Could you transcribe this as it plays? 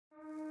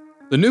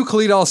The new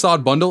Khaled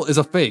Al-Asad bundle is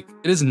a fake.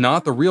 It is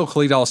not the real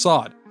Khaled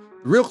Al-Asad.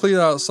 The real Khaled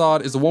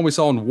Al-Asad is the one we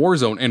saw in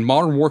Warzone and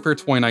Modern Warfare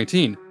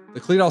 2019.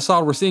 The Khaled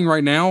Al-Asad we're seeing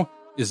right now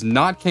is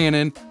not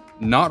canon,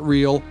 not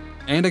real,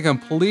 and a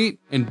complete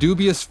and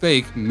dubious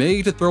fake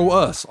made to throw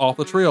us off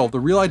the trail of the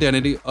real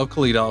identity of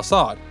Khaled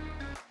Al-Asad.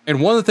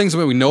 And one of the things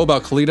that we know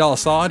about Khaled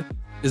Al-Asad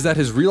is that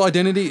his real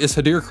identity is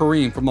Hadir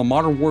Karim from the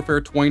Modern Warfare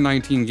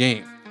 2019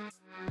 game.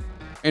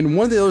 And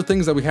one of the other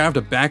things that we have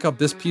to back up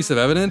this piece of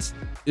evidence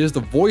is the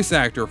voice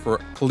actor for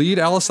Khaled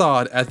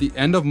Al-Asad at the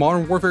end of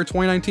Modern Warfare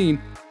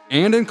 2019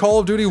 and in Call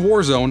of Duty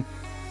Warzone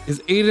is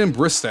Aiden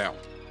Bristow.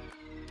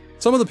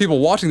 Some of the people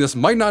watching this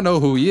might not know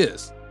who he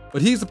is,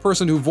 but he's the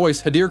person who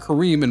voiced Hadir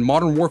Karim in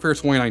Modern Warfare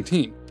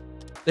 2019.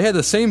 They had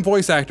the same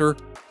voice actor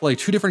play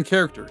two different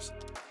characters.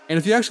 And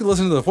if you actually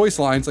listen to the voice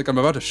lines like I'm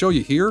about to show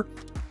you here,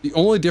 the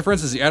only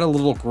difference is he added a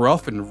little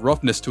gruff and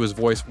roughness to his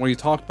voice when he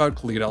talked about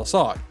Khaled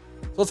Al-Asad.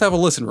 So let's have a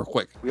listen real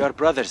quick. We are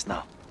brothers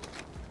now.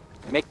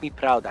 Make me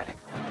proud, Alec.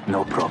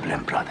 No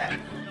problem, brother.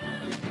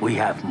 We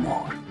have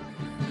more.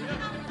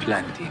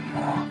 Plenty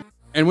more.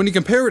 And when you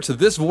compare it to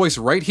this voice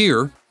right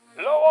here,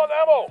 low on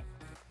ammo.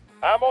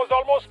 Ammo's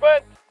almost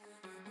spent.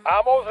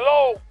 Ammo's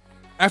low.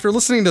 After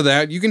listening to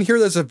that, you can hear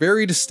there's a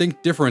very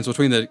distinct difference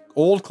between the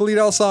old Khaled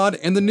Al-Asad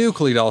and the new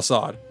Khaled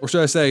Al-Asad, or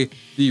should I say,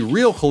 the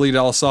real Khaled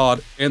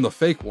Al-Asad and the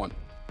fake one.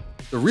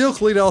 The real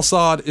Khaled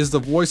Al-Asad is the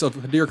voice of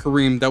Hadir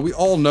Karim that we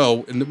all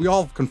know and that we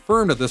all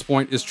confirmed at this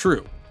point is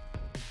true.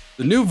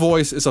 The new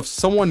voice is of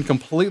someone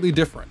completely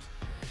different.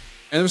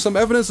 And there's some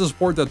evidence to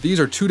support that these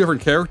are two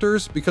different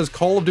characters because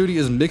Call of Duty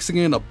is mixing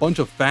in a bunch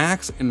of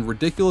facts and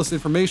ridiculous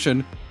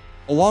information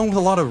along with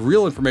a lot of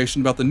real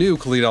information about the new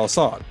Khaled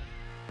Al-Asad.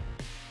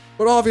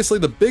 But obviously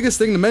the biggest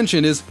thing to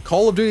mention is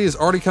Call of Duty has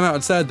already come out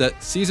and said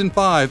that Season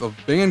 5 of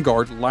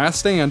Vanguard Last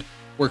Stand,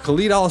 where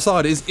Khaled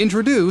Al-Asad is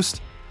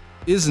introduced,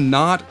 is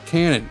not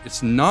canon.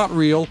 It's not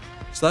real,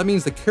 so that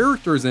means the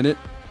characters in it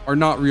are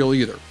not real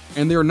either,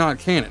 and they're not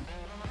canon.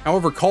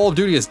 However, Call of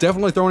Duty has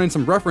definitely thrown in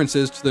some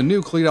references to the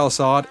new Khaled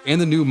Al-Asad and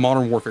the new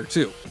Modern Warfare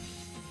 2.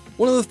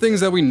 One of the things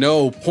that we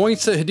know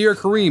points to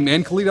Hadir Karim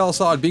and Khaled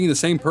Al-Asad being the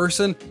same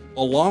person,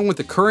 along with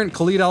the current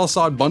Khaled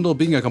Al-Asad bundle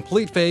being a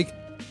complete fake,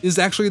 is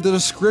actually the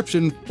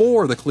description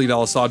for the Khaled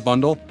Al-Asad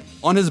bundle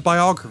on his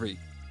biography.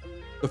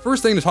 The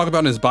first thing to talk about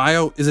in his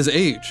bio is his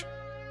age.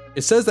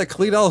 It says that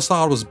Khaled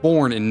Al-Asad was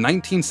born in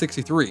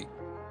 1963,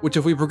 which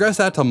if we progress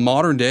that to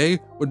modern day,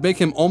 would make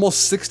him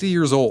almost 60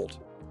 years old.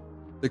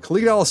 The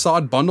Khaled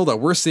Al-Asad bundle that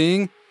we're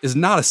seeing is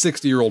not a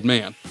 60-year-old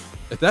man.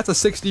 If that's a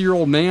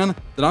 60-year-old man,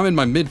 then I'm in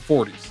my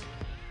mid-40s.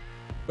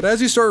 But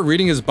as you start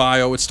reading his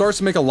bio, it starts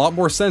to make a lot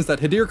more sense that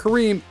Hadir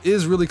Karim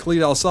is really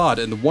Khaled Al-Asad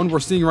and the one we're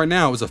seeing right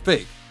now is a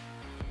fake.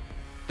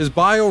 His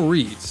bio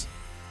reads,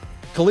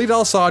 Khaled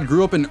Al-Asad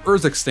grew up in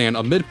Urzikstan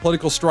amid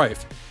political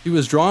strife. He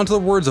was drawn to the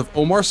words of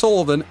Omar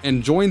Sullivan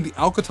and joined the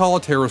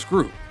Al-Qatala terrorist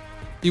group.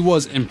 He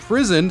was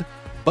imprisoned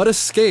but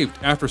escaped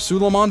after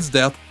Suleiman's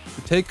death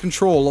to take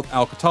control of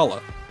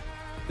Al-Qatala.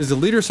 His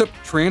leadership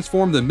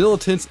transformed the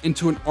militants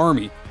into an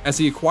army as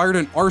he acquired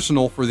an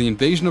arsenal for the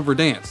invasion of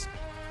Verdansk,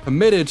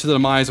 committed to the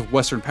demise of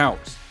Western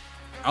powers.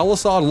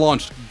 Al-Assad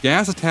launched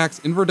gas attacks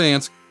in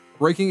Verdansk,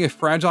 breaking a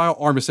fragile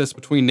armistice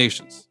between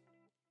nations.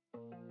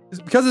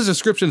 Because his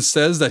description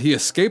says that he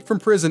escaped from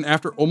prison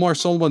after Omar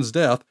Sullivan's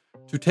death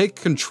to take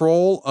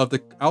control of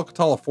the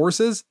Al-Qatala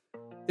forces,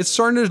 it's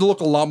starting to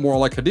look a lot more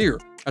like Hadir.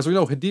 As we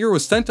know, Hadir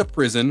was sent to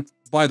prison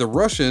by the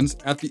Russians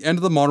at the end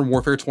of the Modern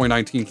Warfare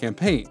 2019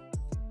 campaign,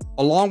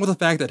 along with the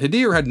fact that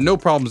Hadir had no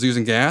problems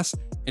using gas,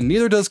 and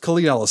neither does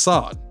Khaled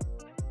Al-Asad.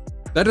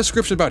 That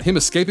description about him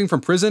escaping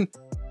from prison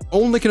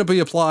only can be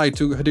applied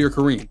to Hadir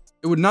Karim.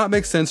 It would not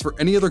make sense for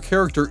any other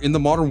character in the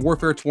Modern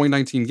Warfare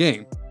 2019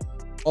 game.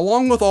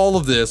 Along with all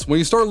of this, when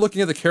you start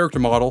looking at the character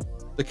model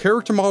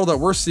that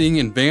we're seeing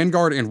in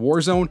Vanguard and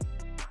Warzone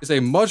is a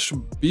much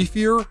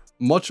beefier,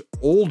 much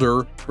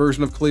older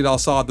version of Khaled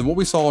Al-Asad than what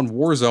we saw in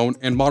Warzone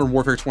and Modern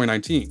Warfare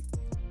 2019.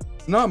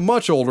 It's not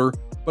much older,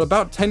 but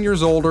about 10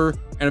 years older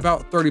and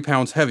about 30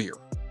 pounds heavier.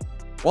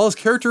 While his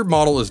character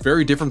model is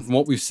very different from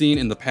what we've seen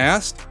in the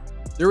past,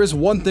 there is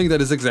one thing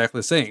that is exactly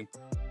the same.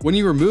 When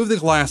you remove the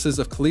glasses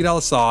of Khaled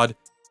Al-Asad,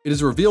 it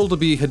is revealed to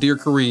be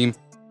Hadir Karim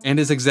and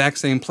his exact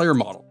same player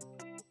model.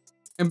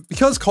 And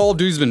because Call of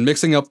Duty's been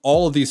mixing up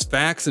all of these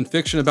facts and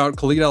fiction about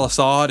Khaled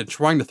Al-Asad and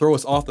trying to throw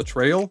us off the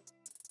trail,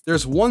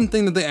 there's one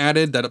thing that they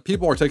added that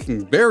people are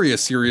taking very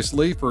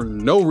seriously for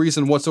no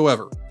reason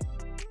whatsoever.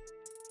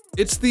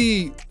 It's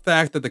the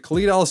fact that the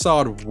Khaled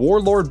Al-Asad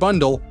Warlord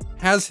bundle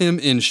has him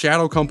in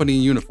Shadow Company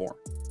uniform.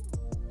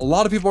 A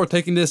lot of people are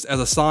taking this as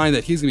a sign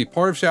that he's going to be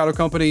part of Shadow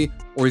Company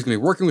or he's going to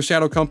be working with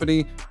Shadow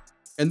Company.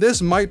 And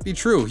this might be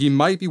true. He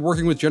might be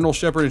working with General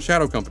Shepard and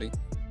Shadow Company,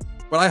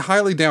 but I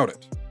highly doubt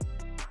it.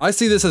 I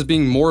see this as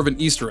being more of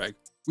an Easter egg.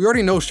 We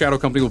already know Shadow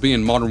Company will be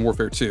in Modern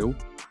Warfare 2,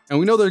 and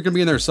we know they're going to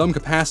be in there some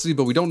capacity,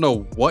 but we don't know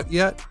what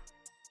yet.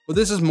 But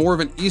this is more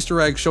of an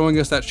Easter egg showing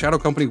us that Shadow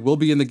Company will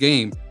be in the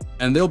game,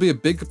 and they'll be a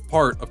big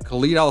part of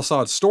Khaled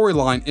Al-Asad's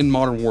storyline in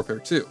Modern Warfare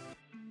 2.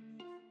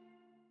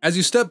 As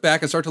you step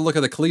back and start to look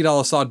at the Khaled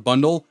Al-Asad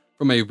bundle,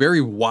 from a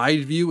very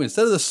wide view,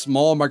 instead of the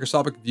small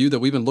microscopic view that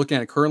we've been looking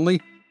at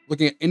currently,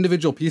 looking at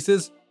individual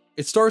pieces,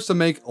 it starts to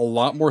make a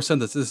lot more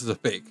sense that this is a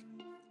fake.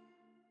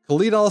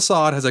 Khaled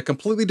Al-Asad has a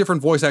completely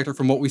different voice actor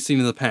from what we've seen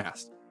in the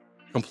past.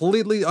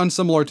 Completely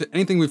unsimilar to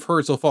anything we've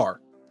heard so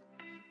far.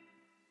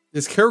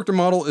 His character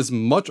model is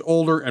much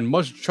older and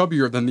much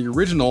chubbier than the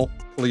original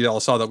Khaled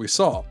Al-Asad that we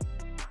saw.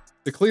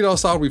 The Khaled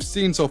Al-Asad we've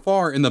seen so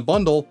far in the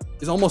bundle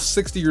is almost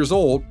 60 years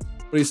old,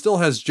 but he still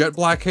has jet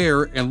black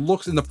hair and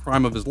looks in the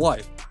prime of his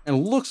life,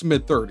 and looks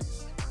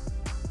mid-30s.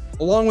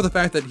 Along with the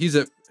fact that he's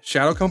a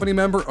Shadow Company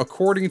member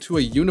according to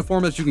a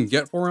uniform that you can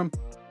get for him,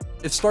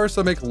 it starts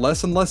to make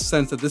less and less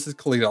sense that this is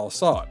Khaled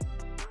Al-Asad.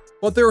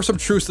 But there are some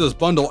truths to this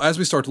bundle as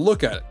we start to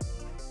look at it.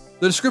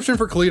 The description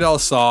for Khaled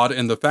Al-Asad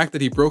and the fact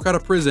that he broke out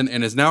of prison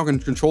and is now in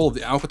control of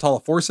the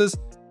Al-Qatala forces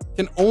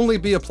can only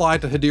be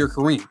applied to Hadir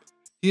Karim.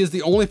 He is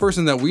the only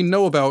person that we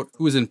know about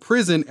who is in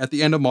prison at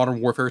the end of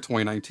Modern Warfare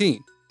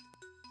 2019.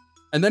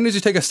 And then as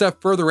you take a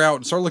step further out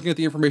and start looking at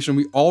the information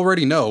we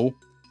already know,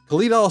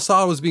 Khaled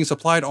Al-Asad was being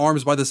supplied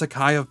arms by the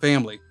Zakhaev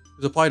family,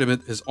 who supplied him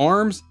his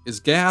arms, his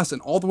gas,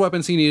 and all the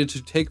weapons he needed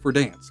to take for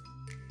Dansk.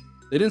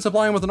 They didn't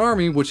supply him with an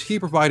army, which he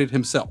provided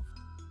himself.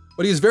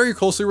 But he is very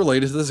closely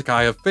related to the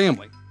Zakhaev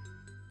family.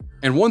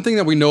 And one thing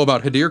that we know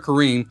about Hadir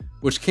Karim,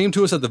 which came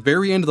to us at the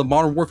very end of the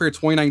Modern Warfare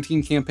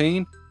 2019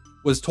 campaign,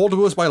 was told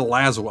to us by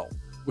Laswell,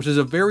 which is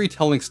a very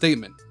telling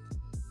statement.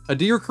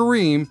 Hadir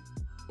Karim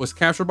was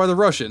captured by the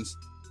Russians,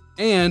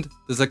 and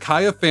the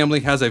Zakhaev family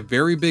has a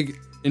very big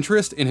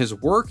interest in his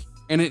work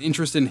and an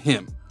interest in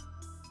him.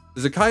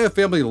 The Zakhaev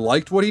family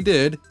liked what he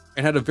did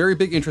and had a very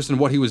big interest in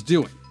what he was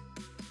doing.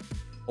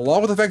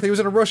 Along with the fact that he was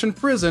in a Russian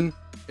prison,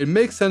 it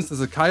makes sense the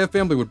Zakhaev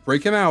family would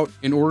break him out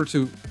in order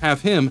to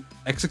have him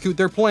execute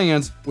their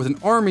plans with an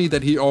army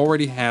that he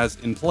already has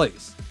in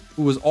place,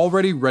 who was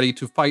already ready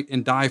to fight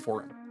and die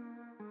for him.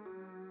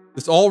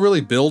 This all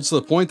really builds to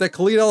the point that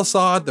Khaled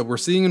Al-Asad that we're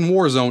seeing in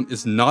Warzone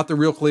is not the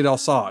real Khaled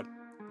Al-Asad.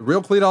 The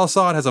real Khaled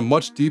Al-Asad has a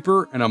much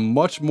deeper and a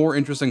much more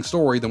interesting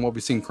story than what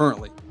we've seen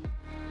currently.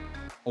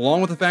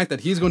 Along with the fact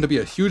that he's going to be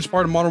a huge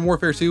part of Modern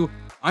Warfare 2,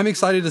 I'm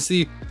excited to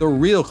see the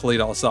real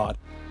Khaled Al-Asad,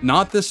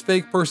 not this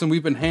fake person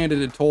we've been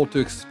handed and told to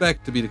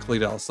expect to be the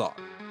Khaled Al-Asad.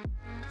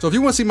 So if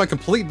you want to see my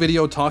complete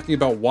video talking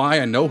about why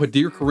I know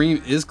Hadir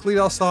Karim is Khaled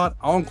Al-Asad,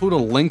 I'll include a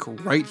link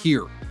right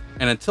here.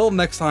 And until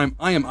next time,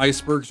 I am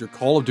IceBurgZ, your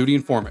Call of Duty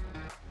informant.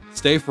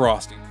 Stay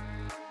frosty.